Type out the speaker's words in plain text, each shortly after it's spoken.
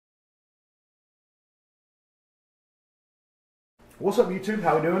What's up YouTube?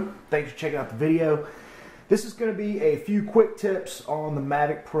 How we doing? Thanks for checking out the video. This is going to be a few quick tips on the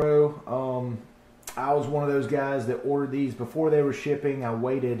Mavic Pro. I was one of those guys that ordered these before they were shipping. I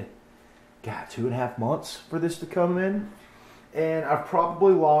waited, 2.5 months for this to come in. And I've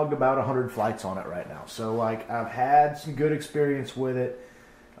probably logged about 100 flights on it right now. So like I've had some good experience with it.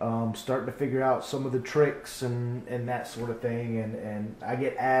 Starting to figure out some of the tricks and that sort of thing. And I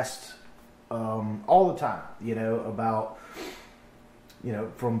get asked all the time, about...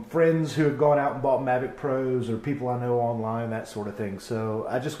 from friends who have gone out and bought Mavic Pros or people I know online, that sort of thing. So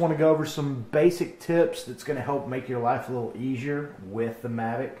I just want to go over some basic tips that's going to help make your life a little easier with the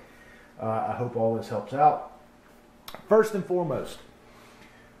Mavic. I hope all this helps out. First and foremost,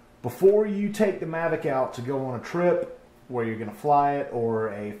 before you take the Mavic out to go on a trip where you're going to fly it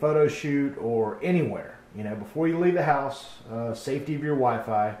or a photo shoot or anywhere, before you leave the house, safety of your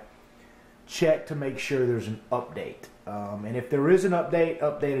Wi-Fi, check to make sure there's an update. And if there is an update,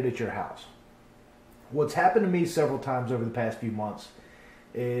 update it at your house. What's happened to me several times over the past few months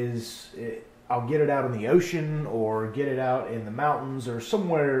is I'll get it out in the ocean or get it out in the mountains or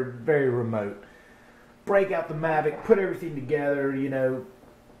somewhere very remote. Break out the Mavic, put everything together,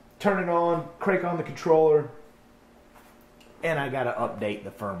 turn it on, crank on the controller, and I got to update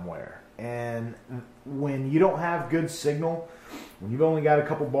the firmware. And when you don't have good signal, when you've only got a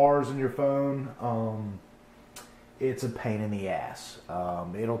couple bars in your phone, it's a pain in the ass.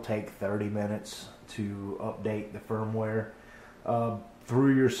 It'll take 30 minutes to update the firmware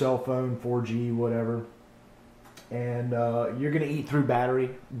through your cell phone, 4G, whatever. And you're going to eat through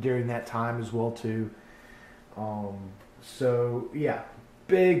battery during that time as well, too. So, yeah,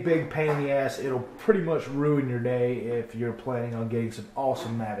 big pain in the ass. It'll pretty much ruin your day if you're planning on getting some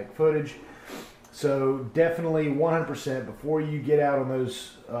awesome Mavic footage. So definitely 100% before you get out on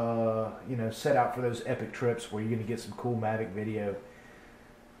those, set out for those epic trips where you're going to get some cool Mavic video.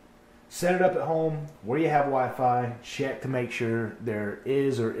 Set it up at home where you have Wi-Fi. Check to make sure there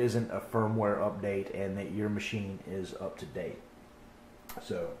is or isn't a firmware update and that your machine is up to date.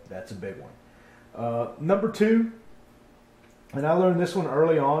 So that's a big one. Number 2, and I learned this one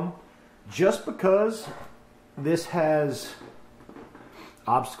early on, just because this has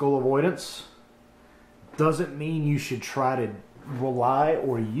obstacle avoidance doesn't mean you should try to rely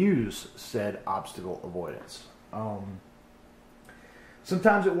or use said obstacle avoidance.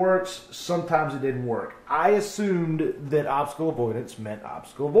 Sometimes it works, sometimes it didn't work. I assumed that obstacle avoidance meant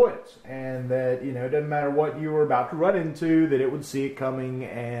obstacle avoidance, and that it doesn't matter what you were about to run into, that it would see it coming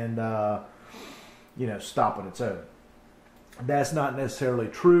and stop on its own. That's not necessarily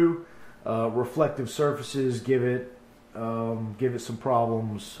true. Reflective surfaces give it some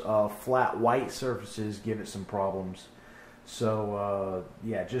problems. Flat white surfaces give it some problems. So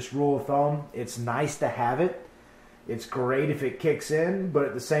yeah, just rule of thumb, it's nice to have it. It's great if it kicks in, but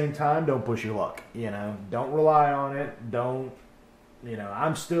at the same time, don't push your luck. Don't rely on it. Don't,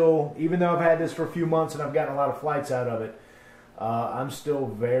 I'm still, even though I've had this for a few months and I've gotten a lot of flights out of it, I'm still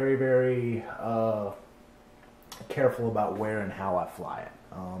very careful about where and how I fly it.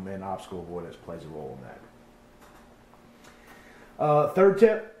 And obstacle avoidance plays a role in that. Third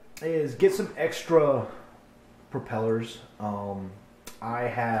tip is get some extra propellers. I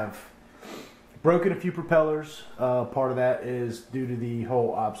have broken a few propellers. Part of that is due to the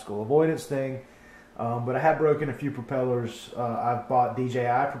whole obstacle avoidance thing. But I have broken a few propellers. I've bought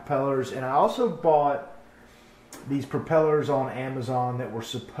DJI propellers, and I also bought these propellers on Amazon that were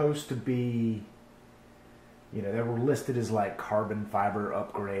supposed to be, they were listed as like carbon fiber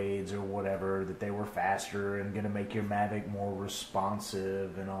upgrades or whatever, that they were faster and going to make your Mavic more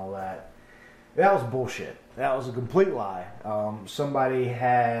responsive and all that. That was bullshit. That was a complete lie. Somebody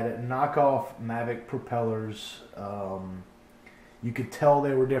had knockoff Mavic propellers. You could tell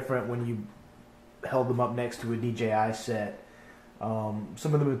they were different when you held them up next to a DJI set.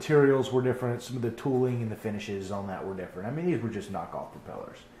 Some of the materials were different. Some of the tooling and the finishes on that were different. I mean, these were just knockoff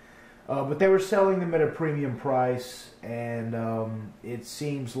propellers. But they were selling them at a premium price, and it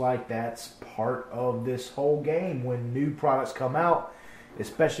seems like that's part of this whole game. When new products come out,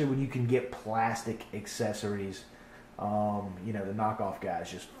 especially when you can get plastic accessories, the knockoff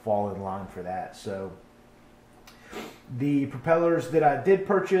guys just fall in line for that. So the propellers that I did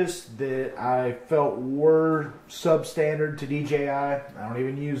purchase that I felt were substandard to DJI, I don't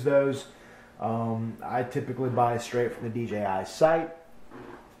even use those. I typically buy straight from the DJI site.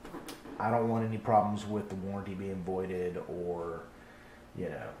 I don't want any problems with the warranty being voided or,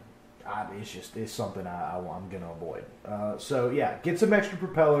 it's something I'm going to avoid. So yeah, get some extra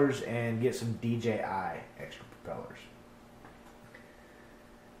propellers and get some DJI extra propellers.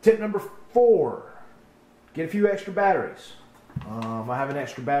 Tip number 4, get a few extra batteries. I have an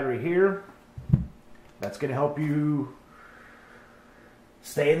extra battery here. That's going to help you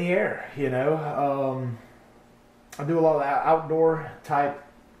stay in the air, you know. I do a lot of outdoor type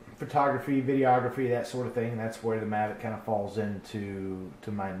photography, videography, that sort of thing. That's where the Mavic kind of falls into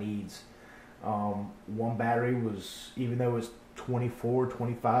my needs. One battery was, even though it's 24,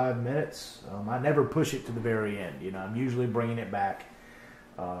 25 minutes, I never push it to the very end. You know, I'm usually bringing it back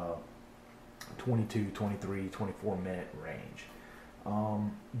 22, 23, 24 minute range.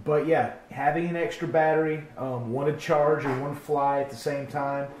 But yeah, having an extra battery, one to charge and one to fly at the same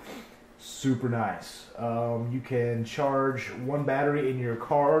time, super nice. You can charge one battery in your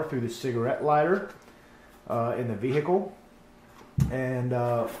car through the cigarette lighter in the vehicle, and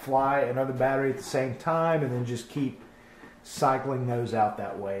fly another battery at the same time, and then just keep cycling those out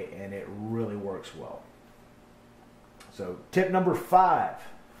that way, and it really works well. So tip number 5,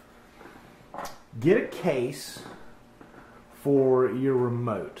 get a case for your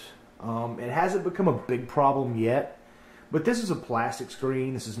remote. It hasn't become a big problem yet, but this is a plastic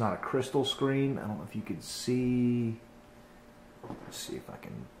screen. This is not a crystal screen. I don't know if you can see. Let's see if I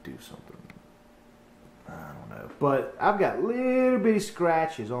can do something. I don't know, but I've got little bitty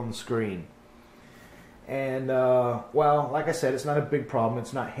scratches on the screen, and well, like I said, it's not a big problem.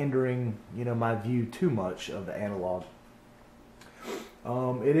 It's not hindering, you know, my view too much of the analog.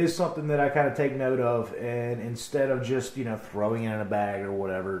 It is something that I kind of take note of, and instead of just, you know, throwing it in a bag or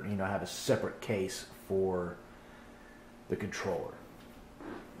whatever, you know, I have a separate case for the controller.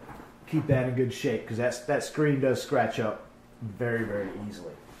 Keep that in good shape, because that screen does scratch up very, very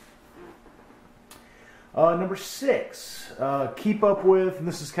easily. Number 6, keep up with, and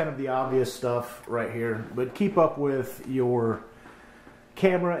this is kind of the obvious stuff right here, but keep up with your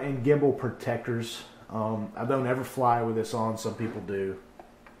camera and gimbal protectors. I don't ever fly with this on. Some people do.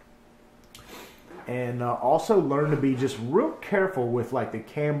 And also learn to be just real careful with like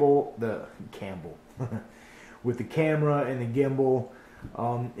with the camera and the gimbal.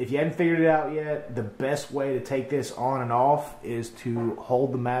 If you haven't figured it out yet, the best way to take this on and off is to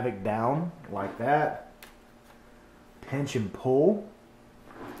hold the Mavic down like that, pinch and pull,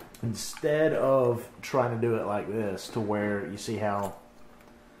 instead of trying to do it like this, to where you see how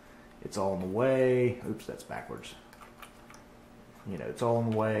it's all in the way. Oops, that's backwards. You know, it's all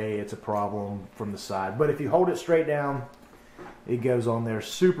in the way. It's a problem from the side. But if you hold it straight down, it goes on there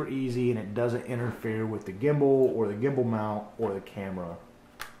super easy, and it doesn't interfere with the gimbal or the gimbal mount or the camera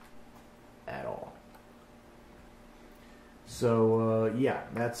at all. So yeah,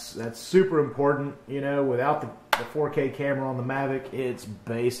 that's super important. You know, without the 4K camera on the Mavic, it's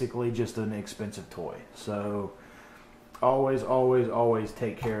basically just an expensive toy. So always, always, always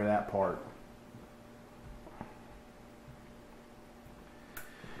take care of that part.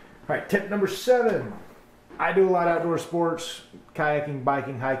 Alright, tip number 7. I do a lot of outdoor sports, kayaking,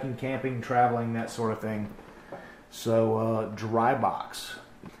 biking, hiking, camping, traveling, that sort of thing. So, dry box.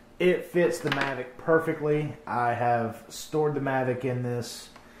 It fits the Mavic perfectly. I have stored the Mavic in this.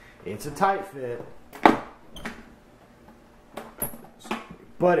 It's a tight fit,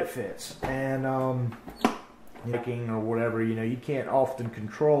 but it fits. And, hiking or whatever, you know, you can't often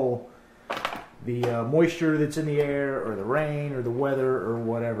control the moisture that's in the air, or the rain, or the weather, or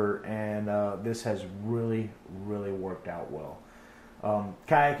whatever, and this has really, really worked out well.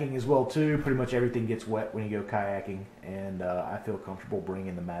 Kayaking as well too. Pretty much everything gets wet when you go kayaking, and I feel comfortable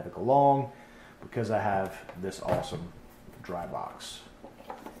bringing the Mavic along because I have this awesome dry box.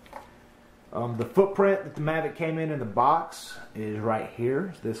 The footprint that the Mavic came in the box is right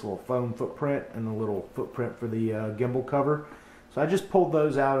here. This little foam footprint and the little footprint for the gimbal cover. So I just pulled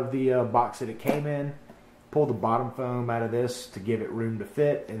those out of the box that it came in, pulled the bottom foam out of this to give it room to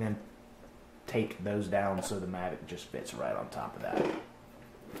fit, and then taped those down so the Mavic just fits right on top of that.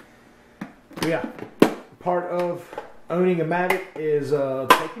 But yeah, part of owning a Mavic is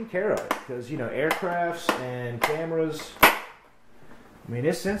taking care of it, because, you know, aircrafts and cameras, I mean,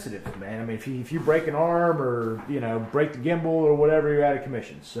 it's sensitive, man. I mean, if you break an arm, or, you know, break the gimbal or whatever, you're out of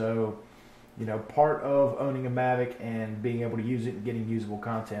commission. So, you know, part of owning a Mavic and being able to use it and getting usable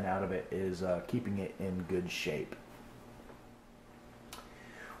content out of it is keeping it in good shape.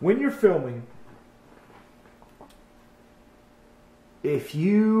 When you're filming, if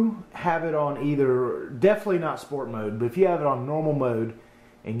you have it on either, definitely not sport mode, but if you have it on normal mode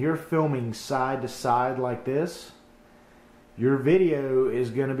and you're filming side to side like this, your video is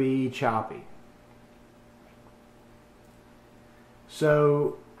going to be choppy.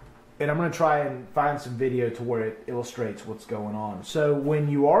 So, and I'm going to try and find some video to where it illustrates what's going on. So when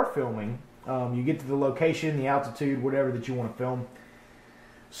you are filming, you get to the location, the altitude, whatever that you want to film,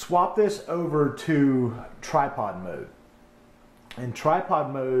 swap this over to tripod mode. And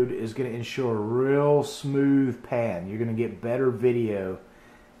tripod mode is going to ensure a real smooth pan. You're going to get better video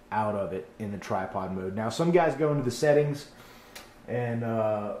out of it in the tripod mode. Now, some guys go into the settings and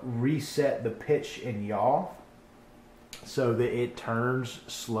reset the pitch and yaw so that it turns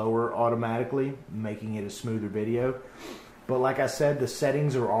slower automatically, making it a smoother video. But like I said, the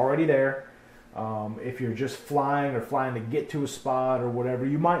settings are already there. If you're just flying or flying to get to a spot or whatever,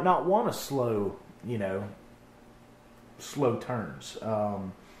 you might not want to slow, slow turns. Yeah,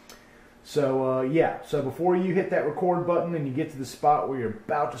 so before you hit that record button and you get to the spot where you're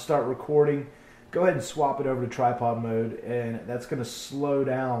about to start recording, go ahead and swap it over to tripod mode, and that's going to slow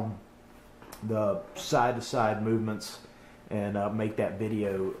down the side-to-side movements and make that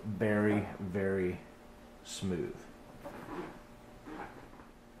video very, very smooth.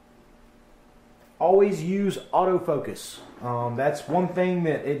 Always use autofocus. That's one thing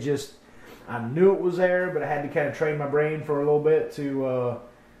that I knew it was there, but I had to kind of train my brain for a little bit to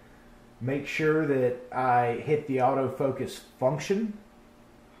make sure that I hit the autofocus function.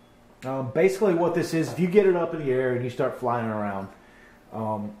 Basically what this is, if you get it up in the air and you start flying around,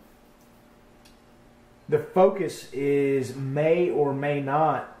 the focus may or may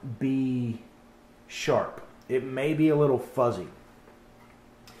not be sharp. It may be a little fuzzy.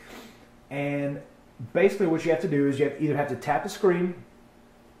 And basically what you have to do is you either have to tap the screen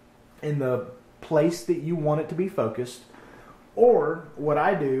in the place that you want it to be focused, or what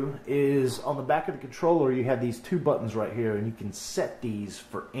I do is on the back of the controller you have these two buttons right here, and you can set these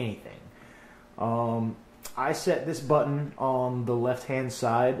for anything. I set this button on the left hand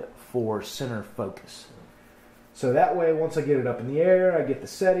side for center focus. So that way, once I get it up in the air, I get the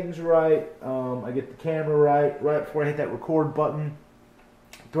settings right, I get the camera right before I hit that record button,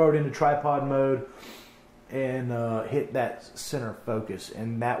 throw it into tripod mode, and hit that center focus,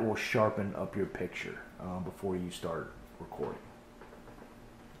 and that will sharpen up your picture before you start recording.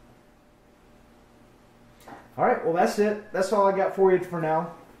 Alright, well that's it. That's all I got for you for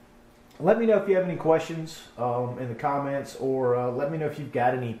now. Let me know if you have any questions in the comments, or let me know if you've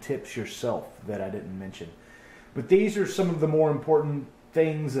got any tips yourself that I didn't mention. But these are some of the more important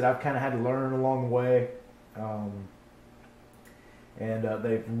things that I've kind of had to learn along the way. And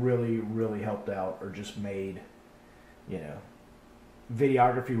they've really, really helped out, or just made,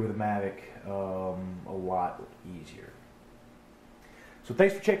 videography with a Mavic a lot easier. So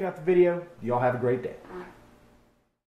thanks for checking out the video. Y'all have a great day.